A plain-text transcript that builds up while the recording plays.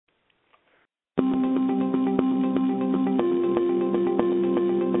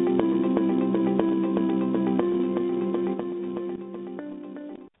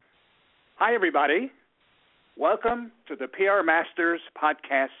Hi, everybody. Welcome to the PR Masters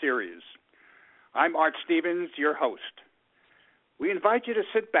podcast series. I'm Art Stevens, your host. We invite you to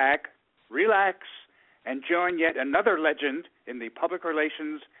sit back, relax, and join yet another legend in the public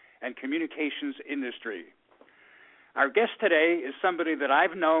relations and communications industry. Our guest today is somebody that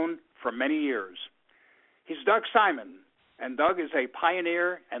I've known for many years. He's Doug Simon, and Doug is a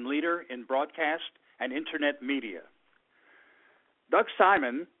pioneer and leader in broadcast and internet media. Doug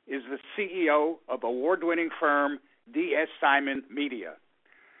Simon is the CEO of award-winning firm D.S. Simon Media.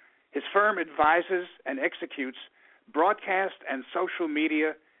 His firm advises and executes broadcast and social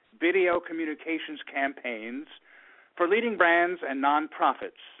media video communications campaigns for leading brands and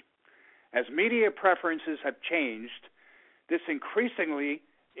nonprofits. As media preferences have changed, this increasingly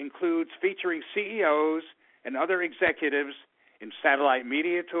includes featuring CEOs and other executives in satellite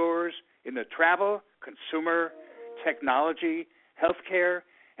media tours in the travel, consumer, technology, healthcare,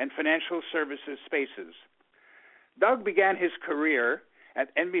 and financial services spaces. Doug began his career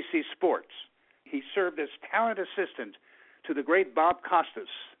at NBC Sports. He served as talent assistant to the great Bob Costas.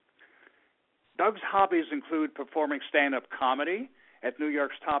 Doug's hobbies include performing stand-up comedy at New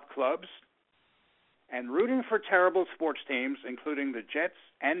York's top clubs and rooting for terrible sports teams, including the Jets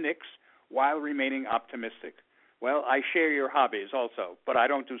and Knicks, while remaining optimistic. Well, I share your hobbies also, but I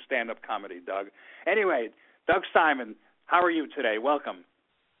don't do stand-up comedy, Doug. Anyway, Doug Simon, how are you today? Welcome.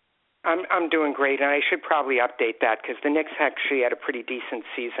 I'm doing great, and I should probably update that because the Knicks actually had a pretty decent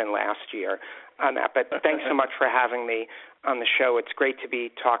season last year on that. But thanks so much for having me on the show. It's great to be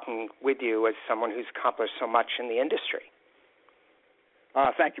talking with you as someone who's accomplished so much in the industry.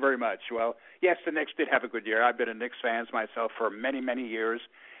 Thank you very much. Well, yes, the Knicks did have a good year. I've been a Knicks fan myself for many, many years,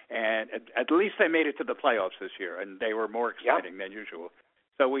 and at least they made it to the playoffs this year, and they were more exciting than usual.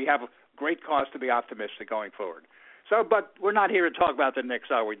 So we have great cause to be optimistic going forward. But we're not here to talk about the Knicks,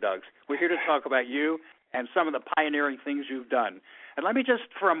 are we, Doug? We're here to talk about you and some of the pioneering things you've done. And let me just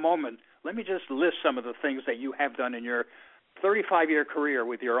list some of the things that you have done in your 35-year career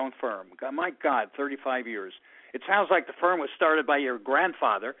with your own firm. My God, 35 years. It sounds like the firm was started by your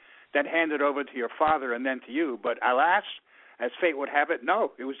grandfather, then handed over to your father and then to you. But alas, as fate would have it,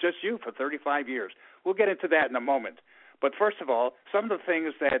 no, it was just you for 35 years. We'll get into that in a moment. But first of all, some of the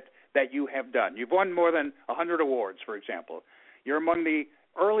things that you have done. You've won more than 100 awards, for example. You're among the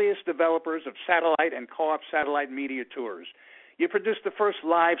earliest developers of satellite and co-op satellite media tours. You produced the first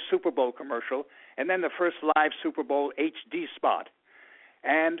live Super Bowl commercial and then the first live Super Bowl HD spot.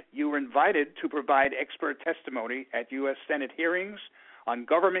 And you were invited to provide expert testimony at U.S. Senate hearings on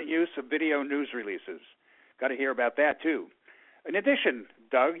government use of video news releases. Got to hear about that, too. In addition,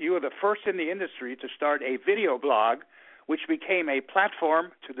 Doug, you were the first in the industry to start a video blog which became a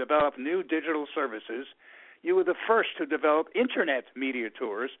platform to develop new digital services. You were the first to develop internet media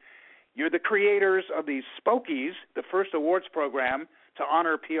tours. You're the creators of the Spokies, the first awards program to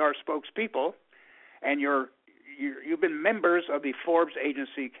honor PR spokespeople, and you've been members of the Forbes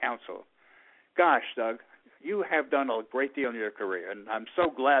Agency Council. Gosh, Doug, you have done a great deal in your career, and I'm so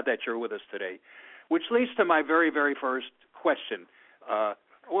glad that you're with us today, which leads to my very, very first question.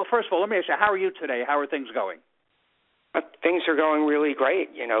 Well, first of all, let me ask you, how are you today? How are things going? Things are going really great.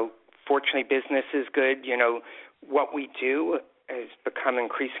 Fortunately, business is good. What we do has become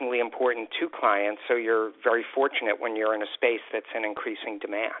increasingly important to clients, so you're very fortunate when you're in a space that's in increasing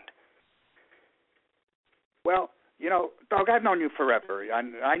demand. Well, Doug, I've known you forever.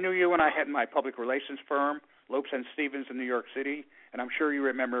 I knew you when I had my public relations firm, Lopes and Stevens in New York City, and I'm sure you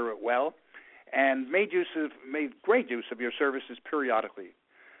remember it well, and made great use of your services periodically.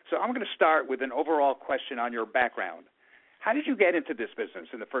 So I'm going to start with an overall question on your background. How did you get into this business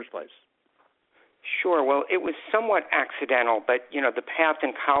in the first place? Sure. Well, it was somewhat accidental, but, the path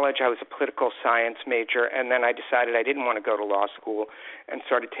in college, I was a political science major, and then I decided I didn't want to go to law school and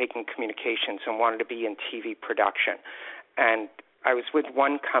started taking communications and wanted to be in TV production. And I was with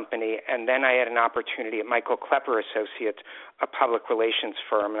one company, and then I had an opportunity at Michael Klepper Associates, a public relations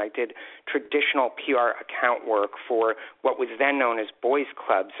firm, and I did traditional PR account work for what was then known as Boys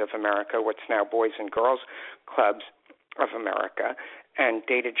Clubs of America, what's now Boys and Girls Clubs of America, and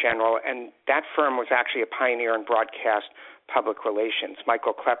Data General, and that firm was actually a pioneer in broadcast public relations.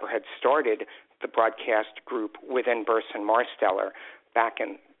 Michael Klepper had started the broadcast group within Burson Marsteller back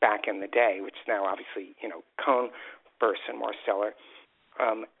in the day, which is now obviously Cohn, Burson Marsteller,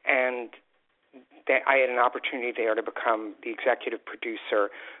 and I had an opportunity there to become the executive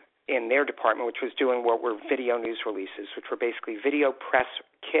producer in their department, which was doing what were video news releases, which were basically video press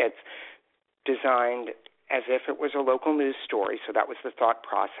kits designed as if it was a local news story, so that was the thought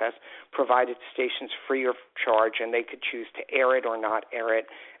process, provided stations free of charge, and they could choose to air it or not air it,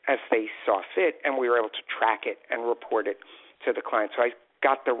 as they saw fit, and we were able to track it and report it to the client. So I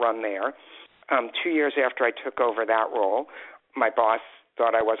got the run there. 2 years after I took over that role, my boss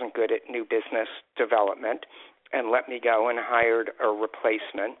thought I wasn't good at new business development and let me go and hired a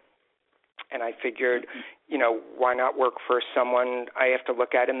replacement. And I figured, why not work for someone I have to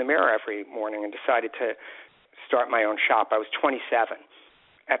look at in the mirror every morning, and decided to start my own shop. I was 27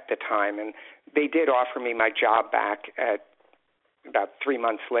 at the time, and they did offer me my job back at about 3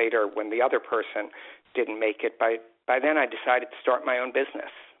 months later when the other person didn't make it. By then I decided to start my own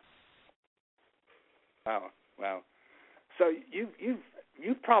business. Wow. So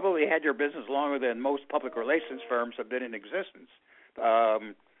you've probably had your business longer than most public relations firms have been in existence.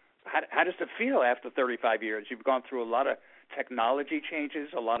 How does it feel after 35 years? You've gone through a lot of technology changes,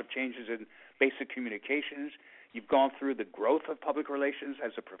 a lot of changes in basic communications. You've gone through the growth of public relations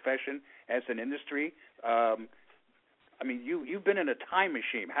as a profession, as an industry. You've been in a time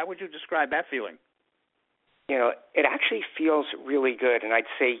machine. How would you describe that feeling? It actually feels really good. And I'd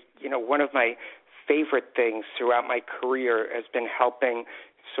say, one of my favorite things throughout my career has been helping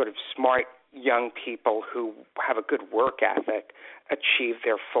sort of smart young people who have a good work ethic achieve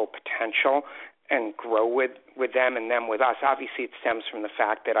their full potential and grow with them and them with us. Obviously, it stems from the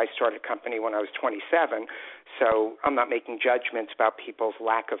fact that I started a company when I was 27, so I'm not making judgments about people's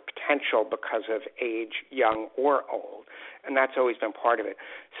lack of potential because of age, young or old, and that's always been part of it.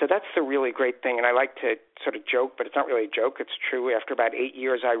 So that's the really great thing, and I like to sort of joke, but it's not really a joke. It's true. After about 8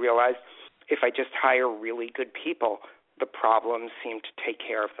 years, I realized if I just hire really good people, the problems seem to take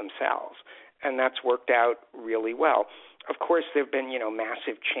care of themselves, and that's worked out really well. Of course, there have been,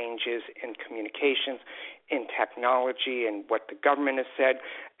 massive changes in communications, in technology, and what the government has said,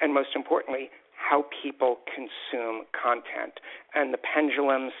 and most importantly, how people consume content. And the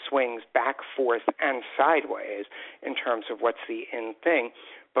pendulum swings back, forth, and sideways in terms of what's the in thing.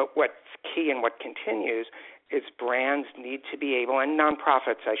 But what's key and what continues is brands need to be able, and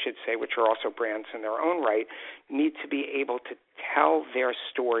nonprofits, I should say, which are also brands in their own right, need to be able to tell their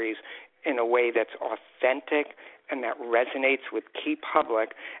stories in a way that's authentic and that resonates with key public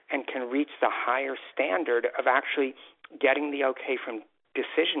and can reach the higher standard of actually getting the okay from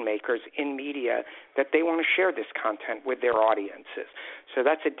decision makers in media that they want to share this content with their audiences. So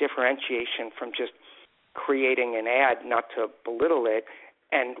that's a differentiation from just creating an ad, not to belittle it,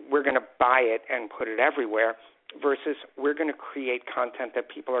 and we're going to buy it and put it everywhere, versus we're going to create content that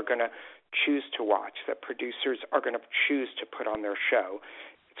people are going to choose to watch, that producers are going to choose to put on their show.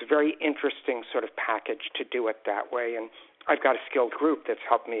 It's a very interesting sort of package to do it that way, and I've got a skilled group that's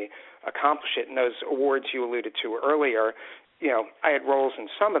helped me accomplish it. And those awards you alluded to earlier, I had roles in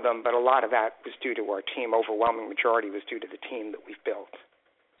some of them, but a lot of that was due to our team. Overwhelming majority was due to the team that we've built.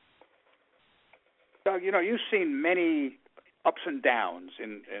 So, you've seen many ups and downs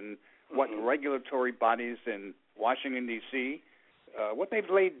in what regulatory bodies in Washington, D.C., what they've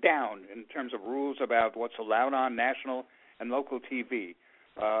laid down in terms of rules about what's allowed on national and local TV.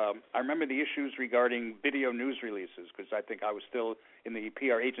 I remember the issues regarding video news releases, because I think I was still in the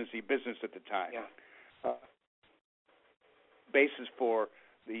PR agency business at the time. Yeah. Basis for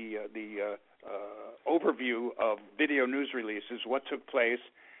the overview of video news releases, what took place,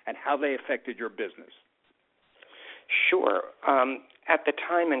 and how they affected your business. Sure. At the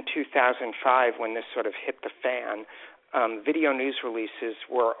time in 2005, when this sort of hit the fan, video news releases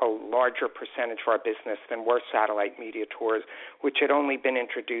were a larger percentage of our business than were satellite media tours, which had only been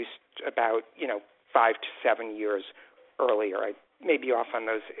introduced about 5 to 7 years earlier. I may be off on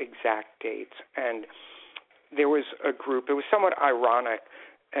those exact dates. And there was a group. It was somewhat ironic,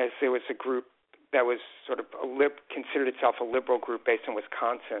 as there was a group that was sort of considered itself a liberal group based in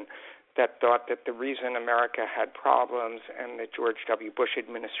Wisconsin, that thought that the reason America had problems and the George W. Bush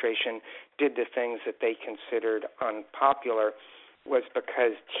administration did the things that they considered unpopular was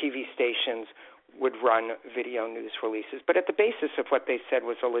because TV stations would run video news releases. But at the basis of what they said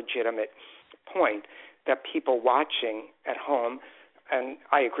was a legitimate point, that people watching at home, and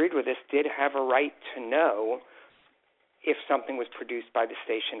I agreed with this, did have a right to know if something was produced by the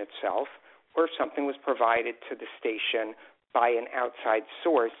station itself or if something was provided to the station by an outside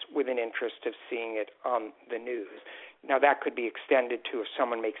source with an interest of seeing it on the news. Now, that could be extended to if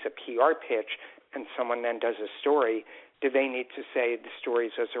someone makes a PR pitch and someone then does a story, do they need to say the story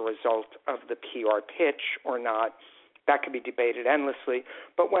is as a result of the PR pitch or not? That could be debated endlessly.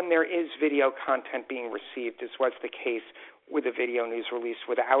 But when there is video content being received, as was the case with a video news release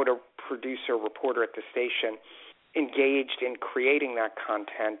without a producer, reporter at the station engaged in creating that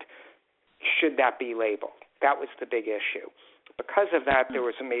content, should that be labeled? That was the big issue. Because of that, there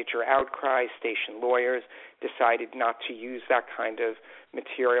was a major outcry. Station lawyers decided not to use that kind of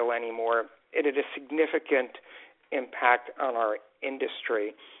material anymore. It had a significant impact on our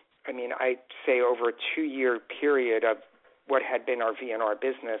industry. I mean, I'd say over a 2-year period of what had been our VNR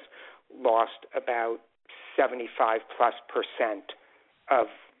business lost about 75+% of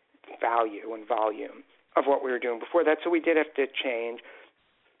value and volume of what we were doing before that. So we did have to change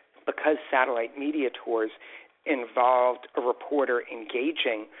because satellite media tours involved a reporter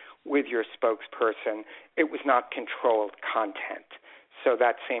engaging with your spokesperson. It was not controlled content. So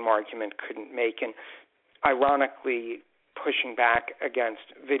that same argument couldn't make. And ironically, pushing back against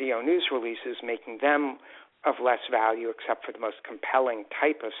video news releases, making them of less value except for the most compelling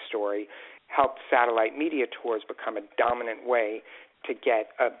type of story, helped satellite media tours become a dominant way to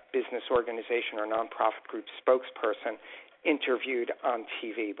get a business organization or nonprofit group spokesperson interviewed on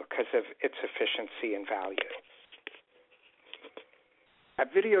TV because of its efficiency and value. Have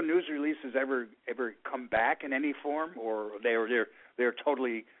video news releases ever come back in any form, or they're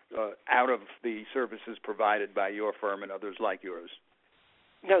totally out of the services provided by your firm and others like yours?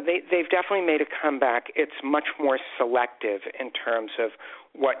 No, they've definitely made a comeback. It's much more selective in terms of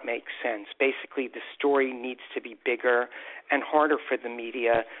what makes sense. Basically, the story needs to be bigger and harder for the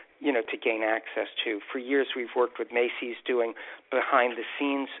media, to gain access to. For years, we've worked with Macy's doing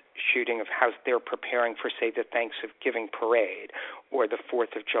behind-the-scenes shooting of how they're preparing for, say, the Thanksgiving parade or the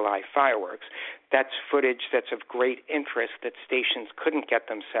 4th of July fireworks. That's footage that's of great interest that stations couldn't get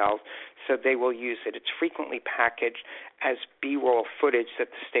themselves, so they will use it. It's frequently packaged as B-roll footage that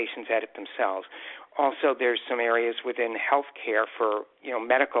the stations edit themselves. Also, there's some areas within healthcare for,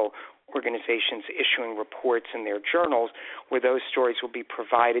 medical organizations issuing reports in their journals where those stories will be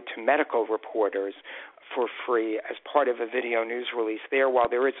provided to medical reporters for free as part of a video news release there, while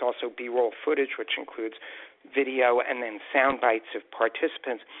there is also B-roll footage, which includes video and then sound bites of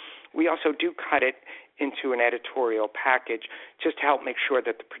participants. We also do cut it into an editorial package just to help make sure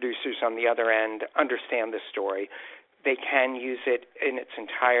that the producers on the other end understand the story. They can use it in its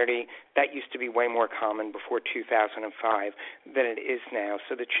entirety. That used to be way more common before 2005 than it is now.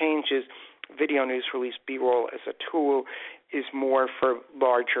 So the change is video news release B-roll as a tool is more for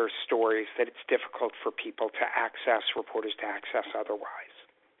larger stories that it's difficult for people to access, reporters to access otherwise.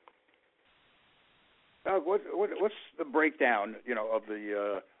 What's the breakdown, of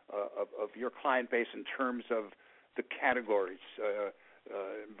the of your client base in terms of the categories?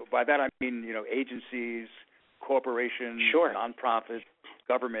 By that I mean, agencies, corporations, sure, nonprofits,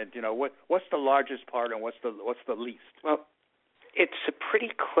 government. What's the largest part and what's the least? Well, it's a pretty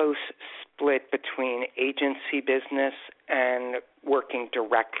close split between agency business and working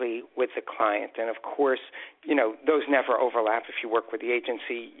directly with the client. And of course, those never overlap. If you work with the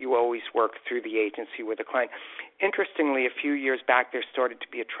agency, you always work through the agency with the client. Interestingly, a few years back, there started to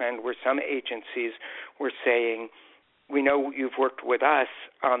be a trend where some agencies were saying, we know you've worked with us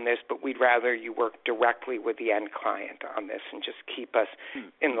on this, but we'd rather you work directly with the end client on this and just keep us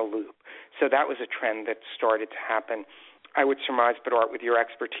in the loop. So that was a trend that started to happen. I would surmise, but Art, with your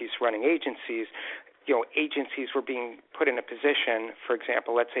expertise running agencies, agencies were being put in a position, for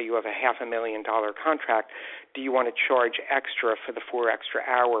example, let's say you have a $500,000 contract. Do you want to charge extra for the 4 extra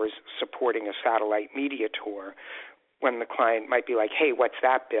hours supporting a satellite media tour when the client might be like, hey, what's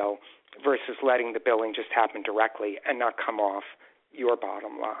that bill? Versus letting the billing just happen directly and not come off your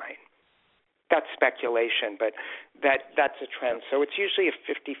bottom line. That's speculation, but that's a trend. So it's usually a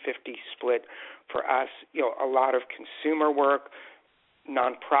 50-50 split for us. A lot of consumer work.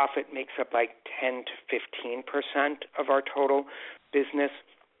 Nonprofit makes up like 10 to 15% of our total business.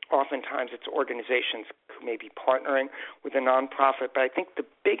 Oftentimes it's organizations who may be partnering with a nonprofit, but I think the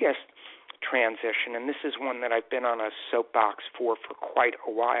biggest transition, and this is one that I've been on a soapbox for quite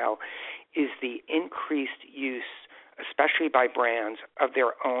a while, is the increased use, especially by brands, of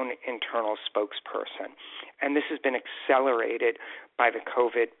their own internal spokesperson. And this has been accelerated by the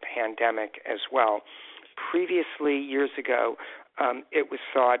COVID pandemic as well. Previously, years ago, it was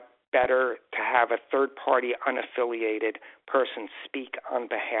thought better to have a third-party unaffiliated person speak on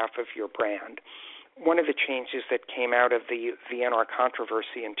behalf of your brand. One of the changes that came out of the VNR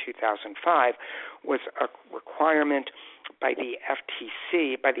controversy in 2005 was a requirement by the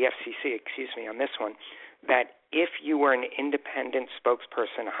FCC, on this one, that if you were an independent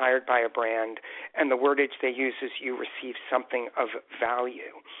spokesperson hired by a brand and the wordage they use is you receive something of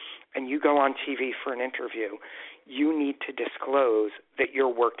value and you go on TV for an interview, you need to disclose that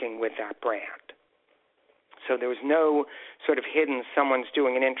you're working with that brand. So there was no sort of hidden someone's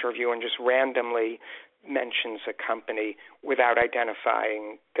doing an interview and just randomly mentions a company without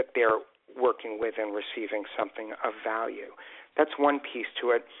identifying that they're working with and receiving something of value. That's one piece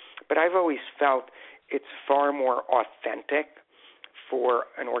to it. But I've always felt it's far more authentic for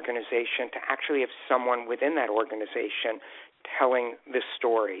an organization to actually have someone within that organization telling the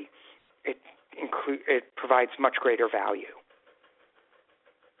story. It provides much greater value.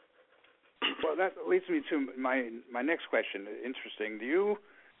 Well, that leads me to my next question. Interesting. Do you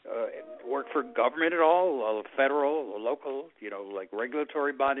work for government at all, federal, or local, like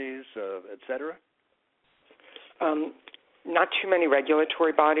regulatory bodies, et cetera? Not too many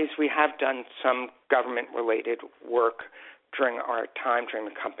regulatory bodies. We have done some government-related work during our time, during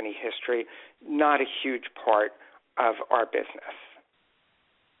the company history. Not a huge part of our business.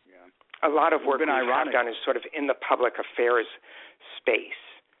 Yeah. A lot of work we have done is sort of in the public affairs space.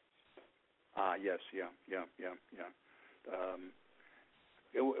 Yes, yeah.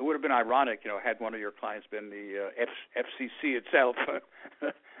 It would have been ironic, had one of your clients been the FCC itself,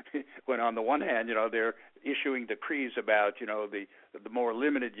 when on the one hand, they're issuing decrees about, the more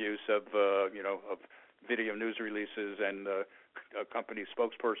limited use of video news releases and company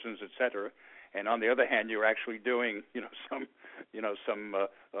spokespersons, et cetera, and on the other hand, you're actually doing, some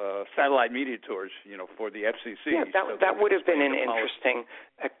satellite media tours, for the FCC. Yeah, that would have been an interesting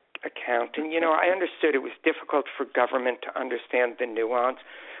account. And, I understood it was difficult for government to understand the nuance.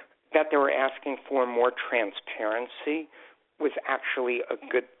 That they were asking for more transparency was actually a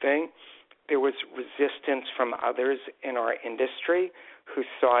good thing. There was resistance from others in our industry who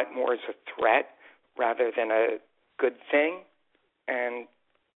saw it more as a threat rather than a good thing and,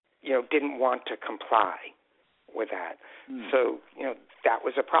 didn't want to comply with that. So, that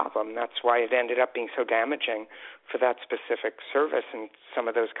was a problem. That's why it ended up being so damaging for that specific service, and some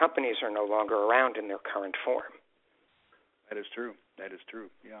of those companies are no longer around in their current form. That is true,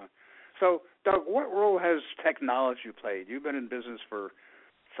 yeah. So, Doug, what role has technology played? You've been in business for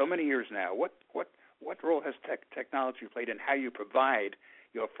so many years now. What role has technology played in how you provide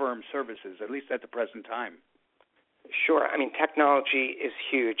your firm's services, at least at the present time? Sure. I mean, technology is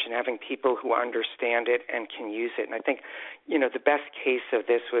huge, and having people who understand it and can use it. And I think, the best case of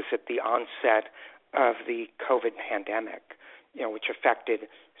this was at the onset of the COVID pandemic, which affected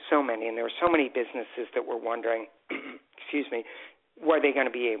so many. And there were so many businesses that were wondering, were they going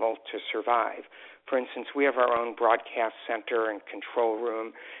to be able to survive? For instance, we have our own broadcast center and control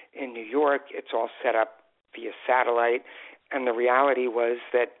room in New York. It's all set up via satellite. And the reality was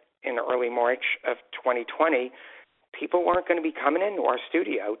that in early March of 2020, people weren't going to be coming into our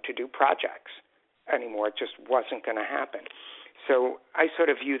studio to do projects anymore. It just wasn't going to happen. So I sort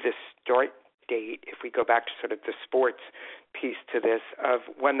of view this start date, if we go back to sort of the sports piece to this, of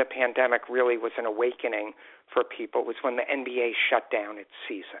when the pandemic really was an awakening for people, was when the NBA shut down its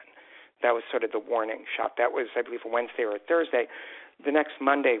season. That was sort of the warning shot. That was, I believe, a Wednesday or a Thursday. The next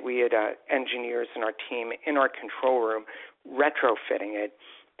Monday, we had engineers in our team in our control room retrofitting it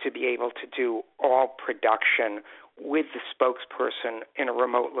to be able to do all production with the spokesperson in a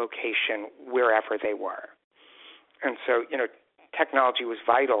remote location wherever they were. And so, technology was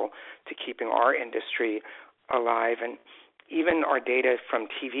vital to keeping our industry alive. And even our data from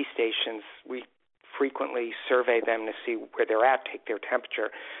TV stations, we frequently survey them to see where they're at, take their temperature.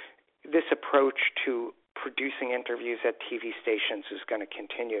 This approach to producing interviews at TV stations is going to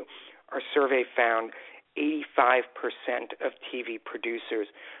continue. Our survey found 85% of TV producers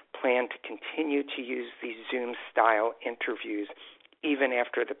plan to continue to use these Zoom-style interviews even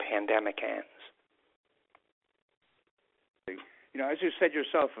after the pandemic ends. As you said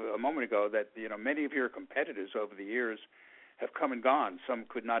yourself a moment ago, that many of your competitors over the years have come and gone. Some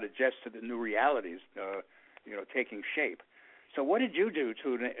could not adjust to the new realities, taking shape. So, what did you do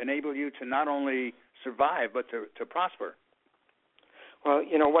to enable you to not only survive but to prosper? Well,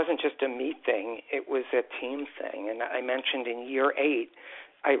 it wasn't just a me thing. It was a team thing. And I mentioned in year 8,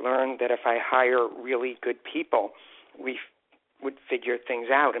 I learned that if I hire really good people, we would figure things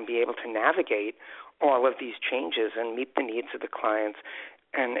out and be able to navigate all of these changes and meet the needs of the clients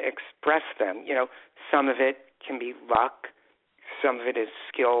and express them. Some of it can be luck. Some of it is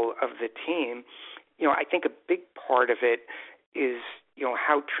skill of the team. I think a big part of it is,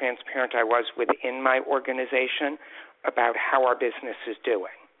 how transparent I was within my organization about how our business is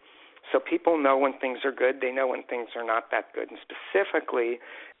doing. So people know when things are good. They know when things are not that good. And specifically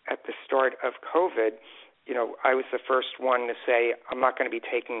at the start of COVID, I was the first one to say, I'm not going to be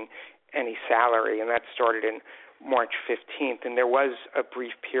taking any salary. And that started in March 15th. And there was a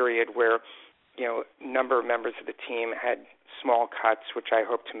brief period where, a number of members of the team had small cuts, which I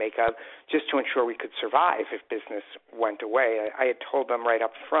hope to make up, just to ensure we could survive if business went away. I had told them right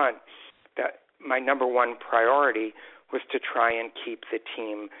up front that my number one priority was to try and keep the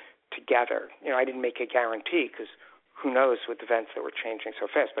team together. I didn't make a guarantee because who knows with events that were changing so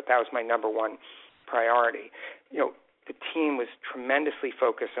fast, but that was my number one priority. The team was tremendously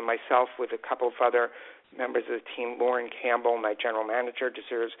focused, and myself with a couple of other members of the team, Lauren Campbell, my general manager,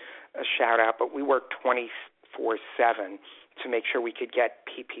 deserves a shout-out, but we worked 24/7 to make sure we could get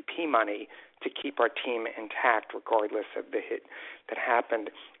PPP money to keep our team intact regardless of the hit that happened.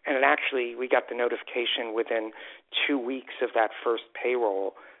 And we got the notification within 2 weeks of that first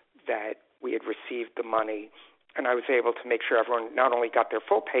payroll that we had received the money, and I was able to make sure everyone not only got their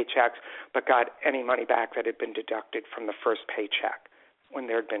full paychecks, but got any money back that had been deducted from the first paycheck when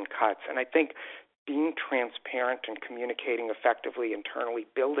there had been cuts. And I think being transparent and communicating effectively internally,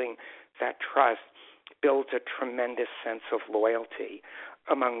 building that trust, builds a tremendous sense of loyalty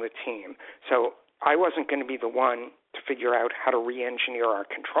among the team. So I wasn't going to be the one to figure out how to re-engineer our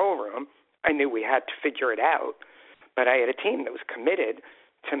control room. I knew we had to figure it out, but I had a team that was committed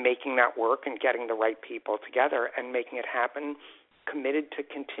to making that work and getting the right people together and making it happen, committed to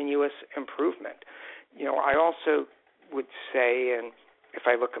continuous improvement. I also would say, and if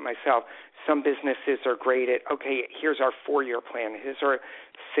I look at myself, some businesses are great at, okay, here's our 4-year plan, here's our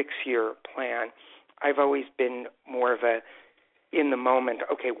 6-year plan. I've always been more of a, in the moment,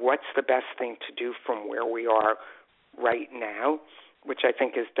 okay, what's the best thing to do from where we are right now, which I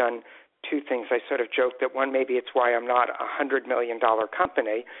think has done two things. I sort of joke that one, maybe it's why I'm not a $100 million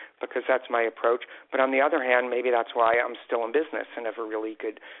company, because that's my approach. But on the other hand, maybe that's why I'm still in business and have a really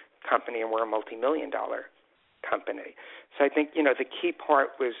good company and we're a multi-million-dollar company. So I think, the key part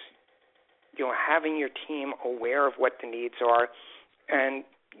was, having your team aware of what the needs are and,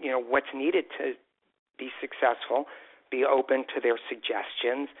 what's needed to be successful, be open to their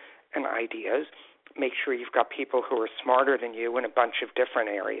suggestions and ideas, make sure you've got people who are smarter than you in a bunch of different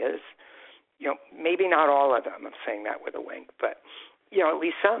areas. Maybe not all of them, I'm saying that with a wink, but, at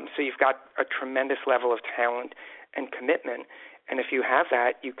least some. So you've got a tremendous level of talent and commitment, and if you have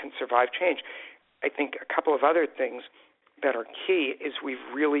that, you can survive change. I think a couple of other things that are key is we've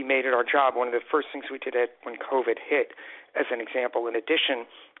really made it our job. One of the first things we did when COVID hit, as an example, in addition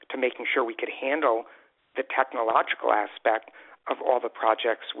to making sure we could handle the technological aspect of all the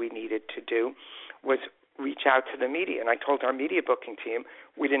projects we needed to do, was reach out to the media. And I told our media booking team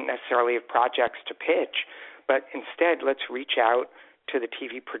we didn't necessarily have projects to pitch, but instead let's reach out to the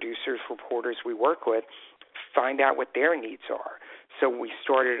TV producers, reporters we work with, find out what their needs are. So we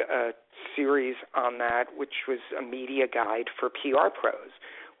started a series on that, which was a media guide for PR pros,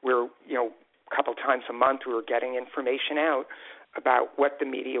 where, a couple times a month we were getting information out about what the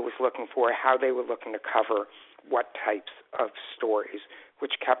media was looking for, how they were looking to cover what types of stories,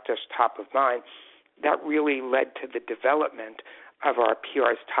 which kept us top of mind. That really led to the development of our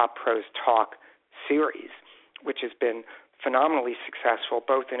PR's Top Pros Talk series, which has been phenomenally successful,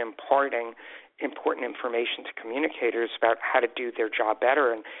 both in imparting important information to communicators about how to do their job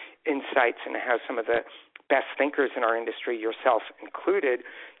better and insights into how some of the best thinkers in our industry, yourself included,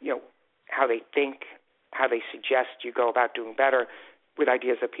 how they think, how they suggest you go about doing better with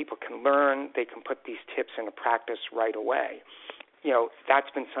ideas that people can learn. They can put these tips into practice right away. That's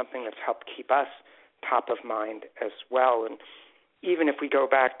been something that's helped keep us top of mind as well. And even if we go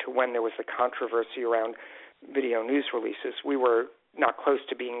back to when there was the controversy around video news releases, we were not close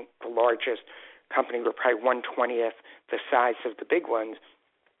to being the largest company. We were probably 1/20th the size of the big ones,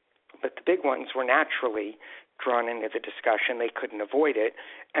 but the big ones were naturally drawn into the discussion. They couldn't avoid it.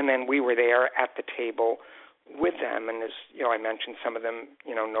 And then we were there at the table with them. And as I mentioned, some of them,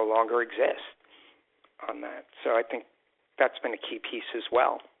 no longer exist on that. So I think that's been a key piece as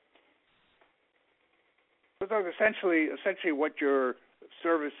well. So Doug, essentially what your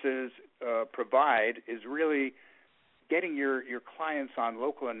services provide is really getting your clients on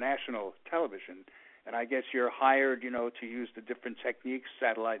local and national television. And I guess you're hired, to use the different techniques,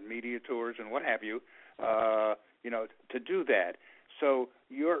 satellite media tours and what have you, to do that. So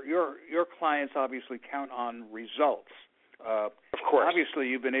your clients obviously count on results. Of course. Obviously,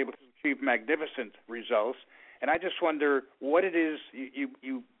 you've been able to achieve magnificent results. And I just wonder what it is.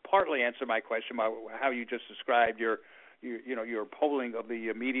 You partly answer my question about how you just described your polling of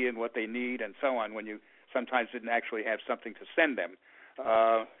the media and what they need and so on, when you sometimes didn't actually have something to send them.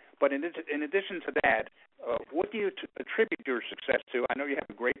 But in addition to that, what do you attribute your success to? I know you have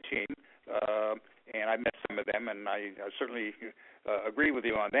a great team, and I met some of them, and I certainly agree with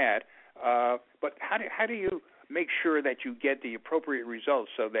you on that. But how do you make sure that you get the appropriate results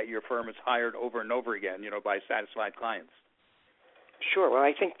so that your firm is hired over and over again, by satisfied clients? Sure. Well,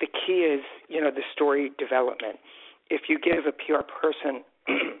 I think the key is, the story development. If you give a PR person,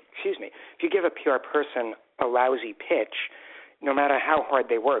 if you give a PR person a lousy pitch, no matter how hard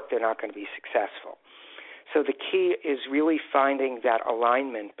they work, they're not going to be successful. So the key is really finding that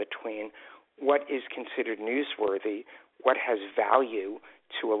alignment between what is considered newsworthy, what has value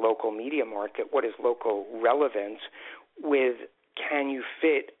to a local media market, what is local relevance, with can you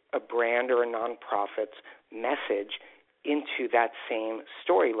fit a brand or a nonprofit's message into that same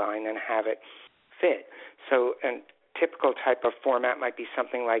storyline and have it fit. So a typical type of format might be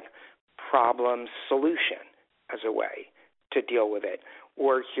something like problem solution as a way to deal with it.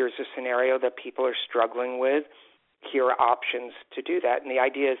 Or here's a scenario that people are struggling with. Here are options to do that. And the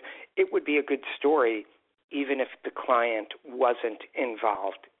idea is it would be a good story even if the client wasn't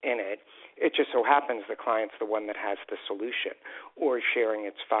involved in it. It just so happens the client's the one that has the solution or sharing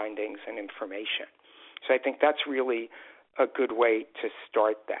its findings and information. So I think that's really a good way to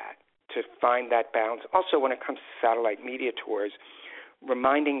start that, to find that balance. Also, when it comes to satellite media tours,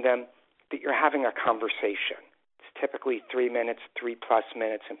 reminding them that you're having a conversation. It's typically 3 minutes, 3+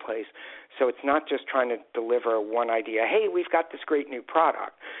 minutes in place. So it's not just trying to deliver one idea, hey, we've got this great new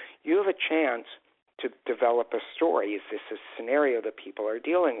product. You have a chance to develop a story. Is this a scenario that people are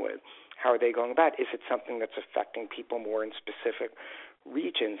dealing with? How are they going about it? Is it something that's affecting people more in specific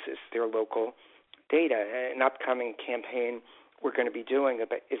regions? Is there local data? An upcoming campaign we're going to be doing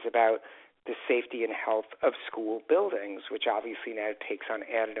is about the safety and health of school buildings, which obviously now takes on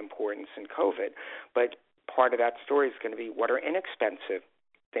added importance in COVID. But part of that story is going to be what are inexpensive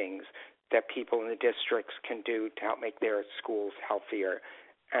things that people in the districts can do to help make their schools healthier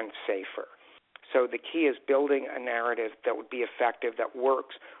and safer. So the key is building a narrative that would be effective, that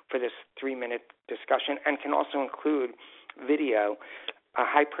works for this 3-minute discussion, and can also include video. A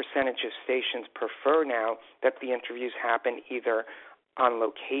high percentage of stations prefer now that the interviews happen either on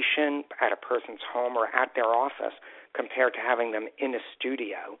location, at a person's home, or at their office, compared to having them in a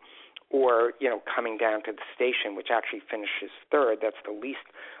studio or, coming down to the station, which actually finishes third. That's the least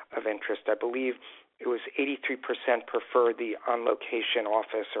of interest. I believe it was 83% prefer the on-location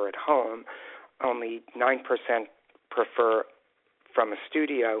office or at home. Only 9% prefer from a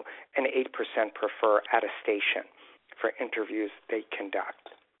studio, and 8% prefer at a station for interviews they conduct.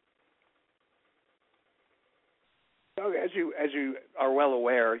 So as you are well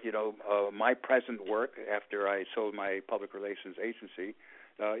aware, my present work after I sold my public relations agency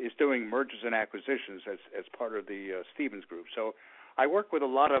is doing mergers and acquisitions as part of the Stevens Group. So I work with a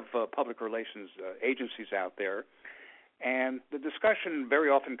lot of public relations agencies out there. And the discussion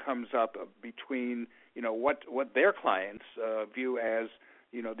very often comes up between, what their clients view as,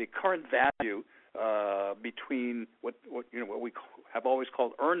 the current value between what we have always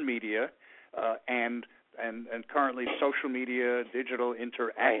called earned media and currently social media, digital,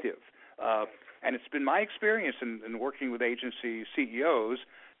 interactive. And it's been my experience in working with agency CEOs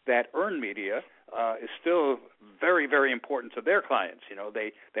that earned media is still very, very important to their clients.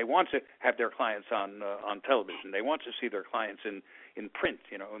 They want to have their clients on television. They want to see their clients in print,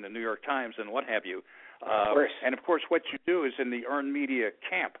 in the New York Times and what have you. And, of course, what you do is in the earned media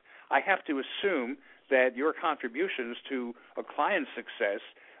camp. I have to assume that your contributions to a client's success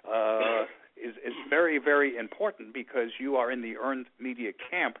is very, very important because you are in the earned media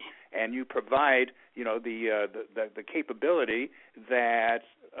camp and you provide, the capability that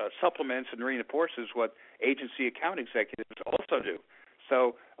supplements and reinforces what agency account executives also do.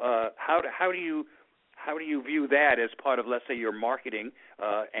 So, how do you view that as part of, let's say, your marketing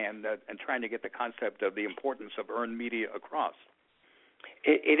and trying to get the concept of the importance of earned media across?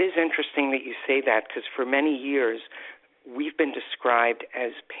 It is interesting that you say that because for many years we've been described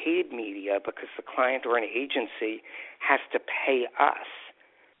as paid media because the client or an agency has to pay us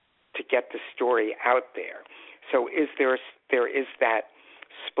to get the story out there. So there is that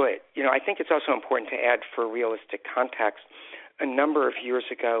split. I think it's also important to add for realistic context. A number of years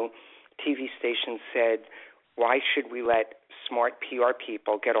ago, TV stations said, why should we let smart PR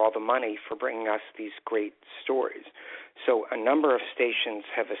people get all the money for bringing us these great stories? So a number of stations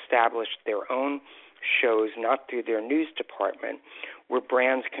have established their own shows, not through their news department, where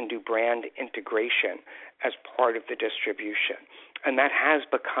brands can do brand integration as part of the distribution. And that has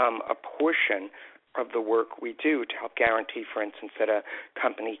become a portion of the work we do to help guarantee, for instance, that a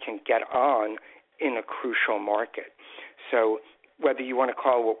company can get on in a crucial market. So whether you want to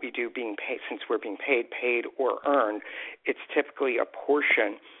call what we do being paid, since we're being paid or earned, it's typically a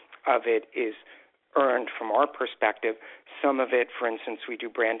portion of it is earned from our perspective. Some of it, for instance, we do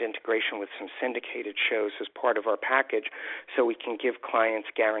brand integration with some syndicated shows as part of our package so we can give clients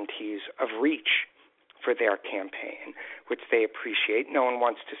guarantees of reach for their campaign, which they appreciate. No one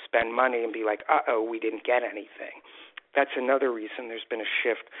wants to spend money and be like, we didn't get anything. That's another reason there's been a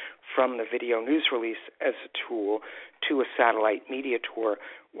shift from the video news release as a tool to a satellite media tour.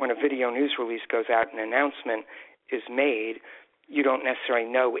 When a video news release goes out, an announcement is made, you don't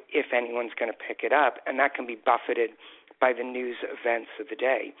necessarily know if anyone's going to pick it up, and that can be buffeted by the news events of the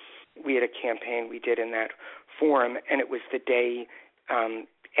day. We had a campaign we did in that forum, and it was the day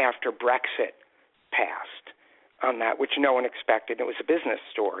after Brexit passed on that, which no one expected. It was a business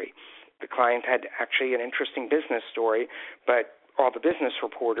story. The client had actually an interesting business story, but all the business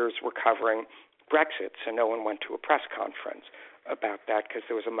reporters were covering Brexit, so no one went to a press conference about that because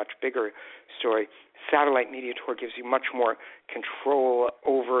there was a much bigger story. Satellite media tour gives you much more control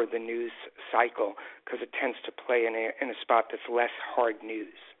over the news cycle because it tends to play in a spot that's less hard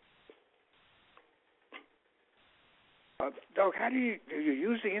news. Doug, do you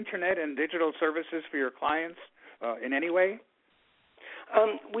use the Internet and digital services for your clients in any way?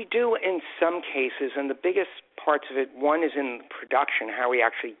 We do in some cases, and the biggest parts of it, one is in production, how we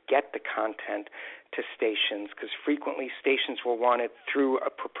actually get the content to stations, because frequently stations will want it through a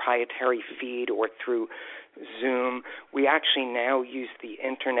proprietary feed or through Zoom. We actually now use the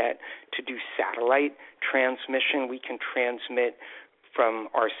Internet to do satellite transmission. We can transmit from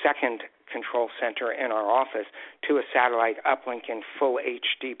our second control center in our office to a satellite uplink in full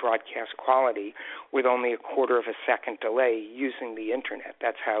HD broadcast quality with only a quarter of a second delay using the Internet.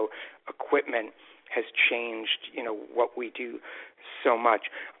 That's how equipment has changed, what we do so much.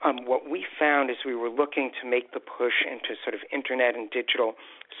 What we found as we were looking to make the push into sort of Internet and digital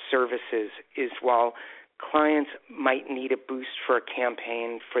services is while clients might need a boost for a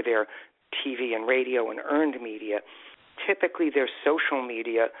campaign for their TV and radio and earned media, typically their social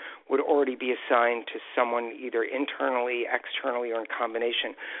media would already be assigned to someone either internally, externally, or in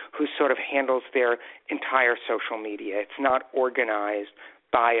combination who sort of handles their entire social media. It's not organized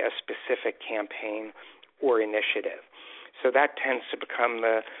by a specific campaign or initiative. So that tends to become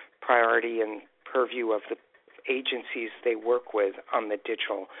the priority and purview of the agencies they work with on the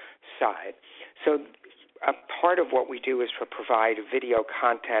digital side. So a part of what we do is to provide video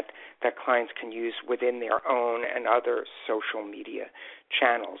content that clients can use within their own and other social media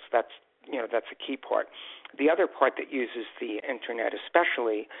channels. That's a key part. The other part that uses the Internet,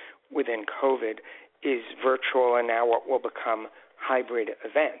 especially within COVID, is virtual and now what will become hybrid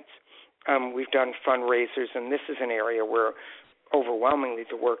events. We've done fundraisers, and this is an area where overwhelmingly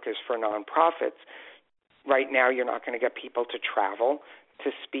the work is for nonprofits. Right now, you're not going to get people to travel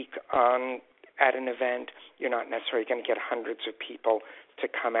to speak at an event. You're not necessarily going to get hundreds of people to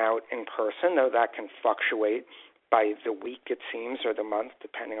come out in person, though that can fluctuate by the week, it seems, or the month,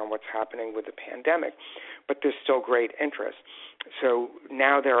 depending on what's happening with the pandemic. But there's still great interest. So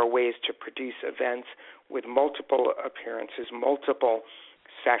now there are ways to produce events with multiple appearances, multiple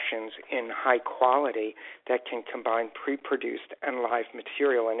sessions in high quality that can combine pre-produced and live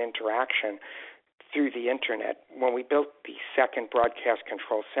material and interaction through the Internet. When we built the second broadcast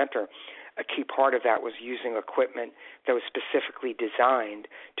control center, a key part of that was using equipment that was specifically designed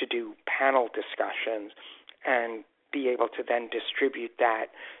to do panel discussions and be able to then distribute that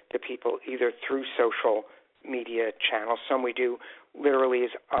to people either through social media channels. Some we do literally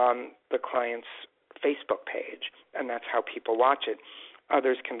is on the client's Facebook page, and that's how people watch it.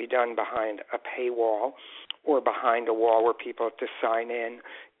 Others can be done behind a paywall or behind a wall where people have to sign in,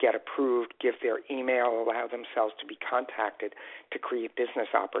 get approved, give their email, allow themselves to be contacted to create business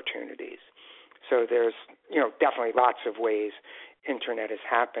opportunities. So there's, definitely lots of ways Internet has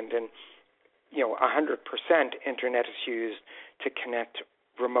happened. And, 100% Internet is used to connect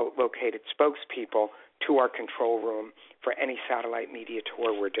remote located spokespeople to our control room for any satellite media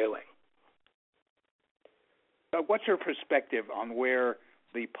tour we're doing. What's your perspective on where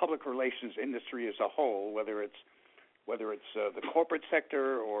the public relations industry as a whole, whether it's the corporate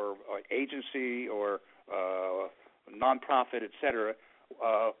sector or agency or nonprofit, et cetera,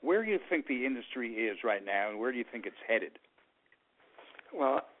 where do you think the industry is right now, and where do you think it's headed?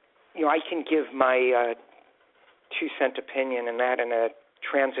 Well, I can give my 2-cent opinion, and a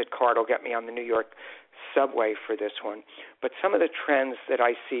transit card will get me on the New York subway for this one. But some of the trends that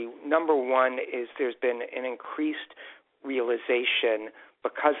I see, number one is there's been an increased realization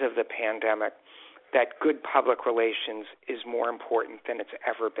because of the pandemic that good public relations is more important than it's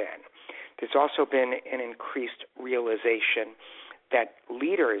ever been. There's also been an increased realization that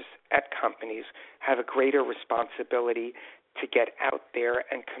leaders at companies have a greater responsibility to get out there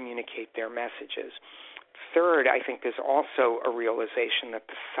and communicate their messages. Third, I think there's also a realization that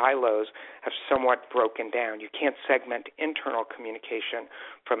the silos have somewhat broken down. You can't segment internal communication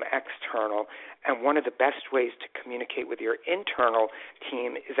from external, and one of the best ways to communicate with your internal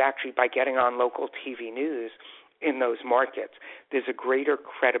team is actually by getting on local TV news in those markets. There's a greater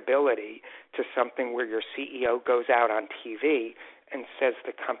credibility to something where your CEO goes out on TV and says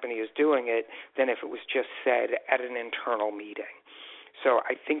the company is doing it than if it was just said at an internal meeting. So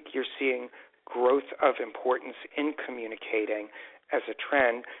I think you're seeing growth of importance in communicating as a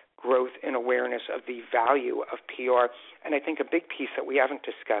trend, growth in awareness of the value of PR. And I think a big piece that we haven't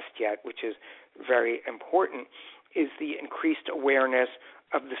discussed yet, which is very important, is the increased awareness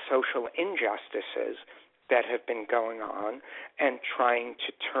of the social injustices that have been going on and trying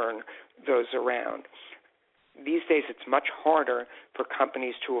to turn those around. These days it's much harder for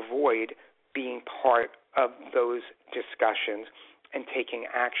companies to avoid being part of those discussions and taking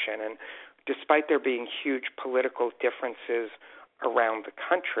action. And despite there being huge political differences around the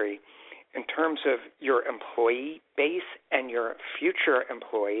country, in terms of your employee base and your future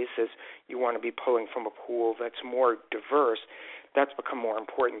employees, as you want to be pulling from a pool that's more diverse, that's become more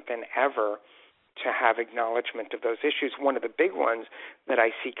important than ever to have acknowledgement of those issues. One of the big ones that I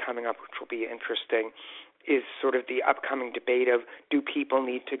see coming up, which will be interesting, is sort of the upcoming debate of, do people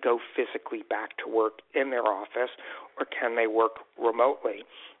need to go physically back to work in their office, or can they work remotely?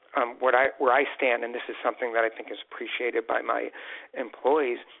 Where I stand, and this is something that I think is appreciated by my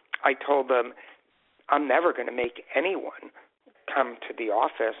employees, I told them I'm never going to make anyone come to the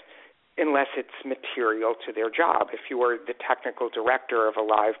office unless it's material to their job. If you are the technical director of a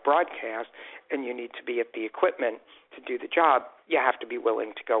live broadcast and you need to be at the equipment to do the job, you have to be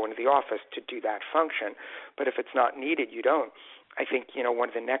willing to go into the office to do that function. But if it's not needed, you don't. I think, one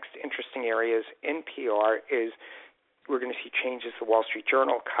of the next interesting areas in PR is we're going to see changes. The Wall Street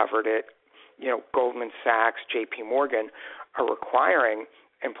Journal covered it. Goldman Sachs, J.P. Morgan are requiring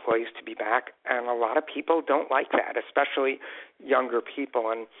employees to be back, and a lot of people don't like that, especially younger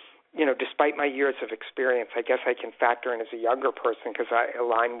people. And, despite my years of experience, I guess I can factor in as a younger person because I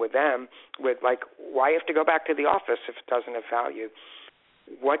align with them with, why have to go back to the office if it doesn't have value?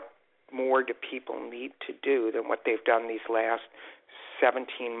 What more do people need to do than what they've done these last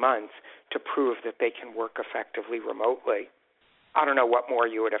 17 months to prove that they can work effectively remotely? I don't know what more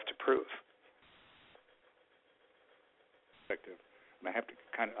you would have to prove. I have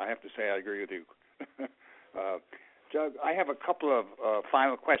to say I agree with you. Doug, I have a couple of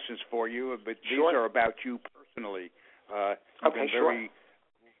final questions for you, but these are about you personally. You've been very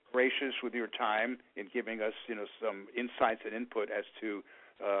gracious with your time in giving us, some insights and input as to,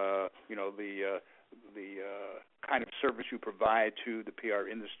 the kind of service you provide to the PR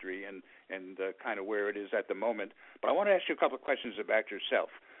industry and kind of where it is at the moment. But I want to ask you a couple of questions about yourself.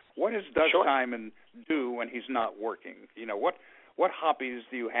 What does Doug Simon do when he's not working? What hobbies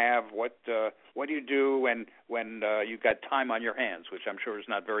do you have? What do you do when you've got time on your hands, which I'm sure is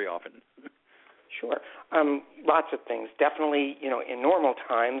not very often? Sure. Lots of things. Definitely, in normal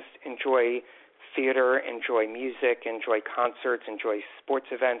times, enjoy theater, enjoy music, enjoy concerts, enjoy sports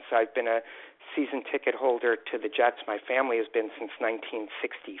events. I've been a season ticket holder to the Jets. My family has been since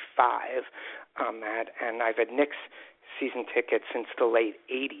 1965 on that, and I've had Knicks season tickets since the late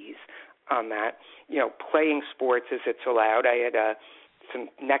 80s on that. Playing sports as it's allowed. I had some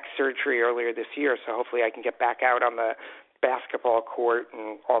neck surgery earlier this year, so hopefully I can get back out on the basketball court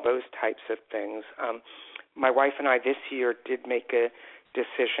and all those types of things. My wife and I this year did make a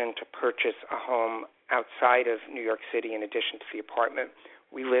decision to purchase a home outside of New York City in addition to the apartment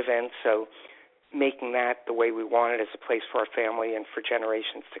we live in, so making that the way we want it as a place for our family and for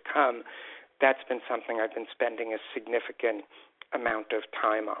generations to come, that's been something I've been spending a significant amount of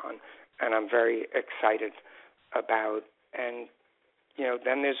time on, and I'm very excited about. And,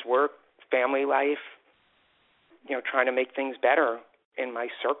 then there's work, family life, trying to make things better in my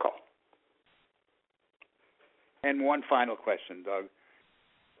circle. And one final question, Doug.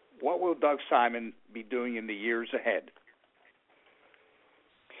 What will Doug Simon be doing in the years ahead?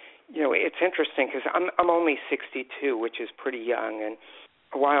 It's interesting because I'm only 62, which is pretty young, and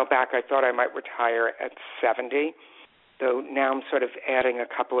a while back I thought I might retire at 70, though now I'm sort of adding a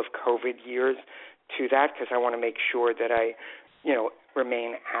couple of COVID years to that because I want to make sure that I,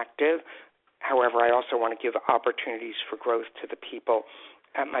 remain active. However, I also want to give opportunities for growth to the people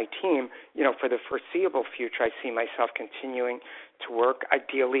at my team. For the foreseeable future, I see myself continuing to work.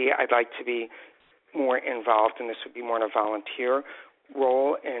 Ideally, I'd like to be more involved, and this would be more in a volunteer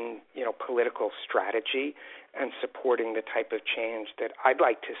role in, political strategy and supporting the type of change that I'd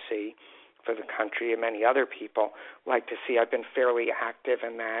like to see for the country and many other people like to see. I've been fairly active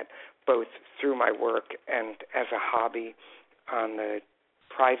in that, both through my work and as a hobby on the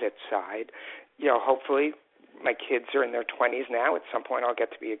private side. Hopefully my kids are in their 20s now. At some point I'll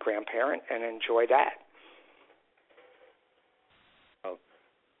get to be a grandparent and enjoy that.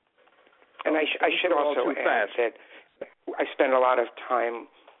 And I should also add that I spend a lot of time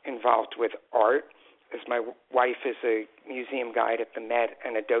involved with art, as my wife is a museum guide at the Met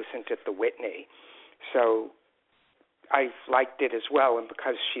and a docent at the Whitney. So I've liked it as well, and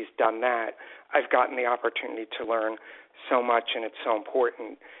because she's done that, I've gotten the opportunity to learn so much, and it's so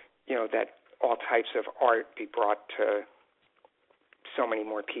important, that all types of art be brought to so many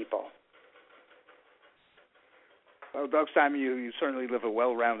more people. Well, Doug Simon, you certainly live a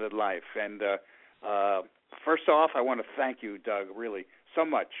well-rounded life. And first off, I want to thank you, Doug, really so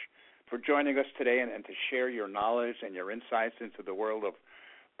much for joining us today and to share your knowledge and your insights into the world of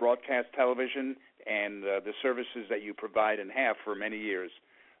broadcast television and the services that you provide and have for many years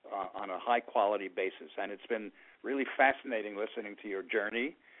on a high-quality basis. And it's been really fascinating listening to your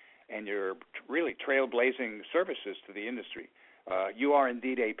journey and your really trailblazing services to the industry. You are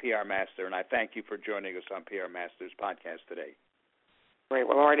indeed a PR master, and I thank you for joining us on PR Masters podcast today. Great.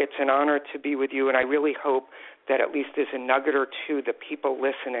 Well, Art, it's an honor to be with you, and I really hope that at least there's a nugget or two that people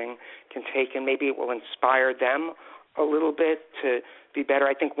listening can take, and maybe it will inspire them a little bit to be better.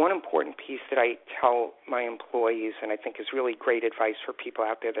 I think one important piece that I tell my employees, and I think is really great advice for people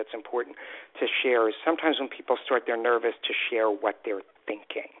out there that's important to share, is sometimes when people start, they're nervous to share what they're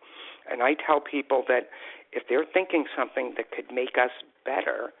thinking. And I tell people that if they're thinking something that could make us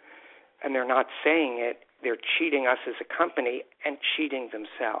better and they're not saying it, they're cheating us as a company and cheating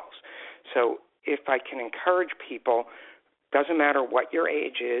themselves. So if I can encourage people, doesn't matter what your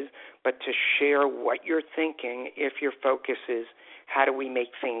age is, but to share what you're thinking if your focus is how do we make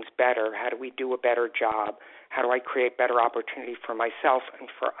things better, how do we do a better job, how do I create better opportunity for myself and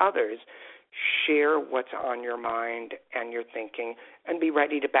for others, share what's on your mind and your thinking and be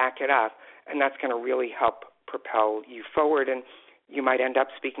ready to back it up. And that's going to really help propel you forward. And you might end up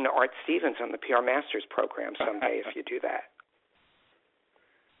speaking to Art Stevens on the PR Masters program someday if you do that.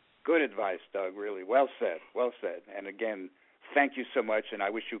 Good advice, Doug, really. Well said, well said. And again, thank you so much, and I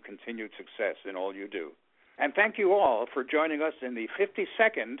wish you continued success in all you do. And thank you all for joining us in the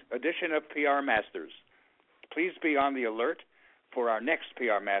 52nd edition of PR Masters. Please be on the alert for our next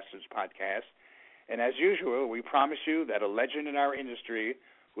PR Masters podcast. And as usual, we promise you that a legend in our industry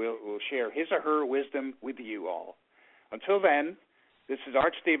will share his or her wisdom with you all. Until then, this is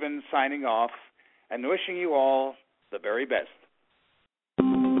Art Stevens signing off and wishing you all the very best.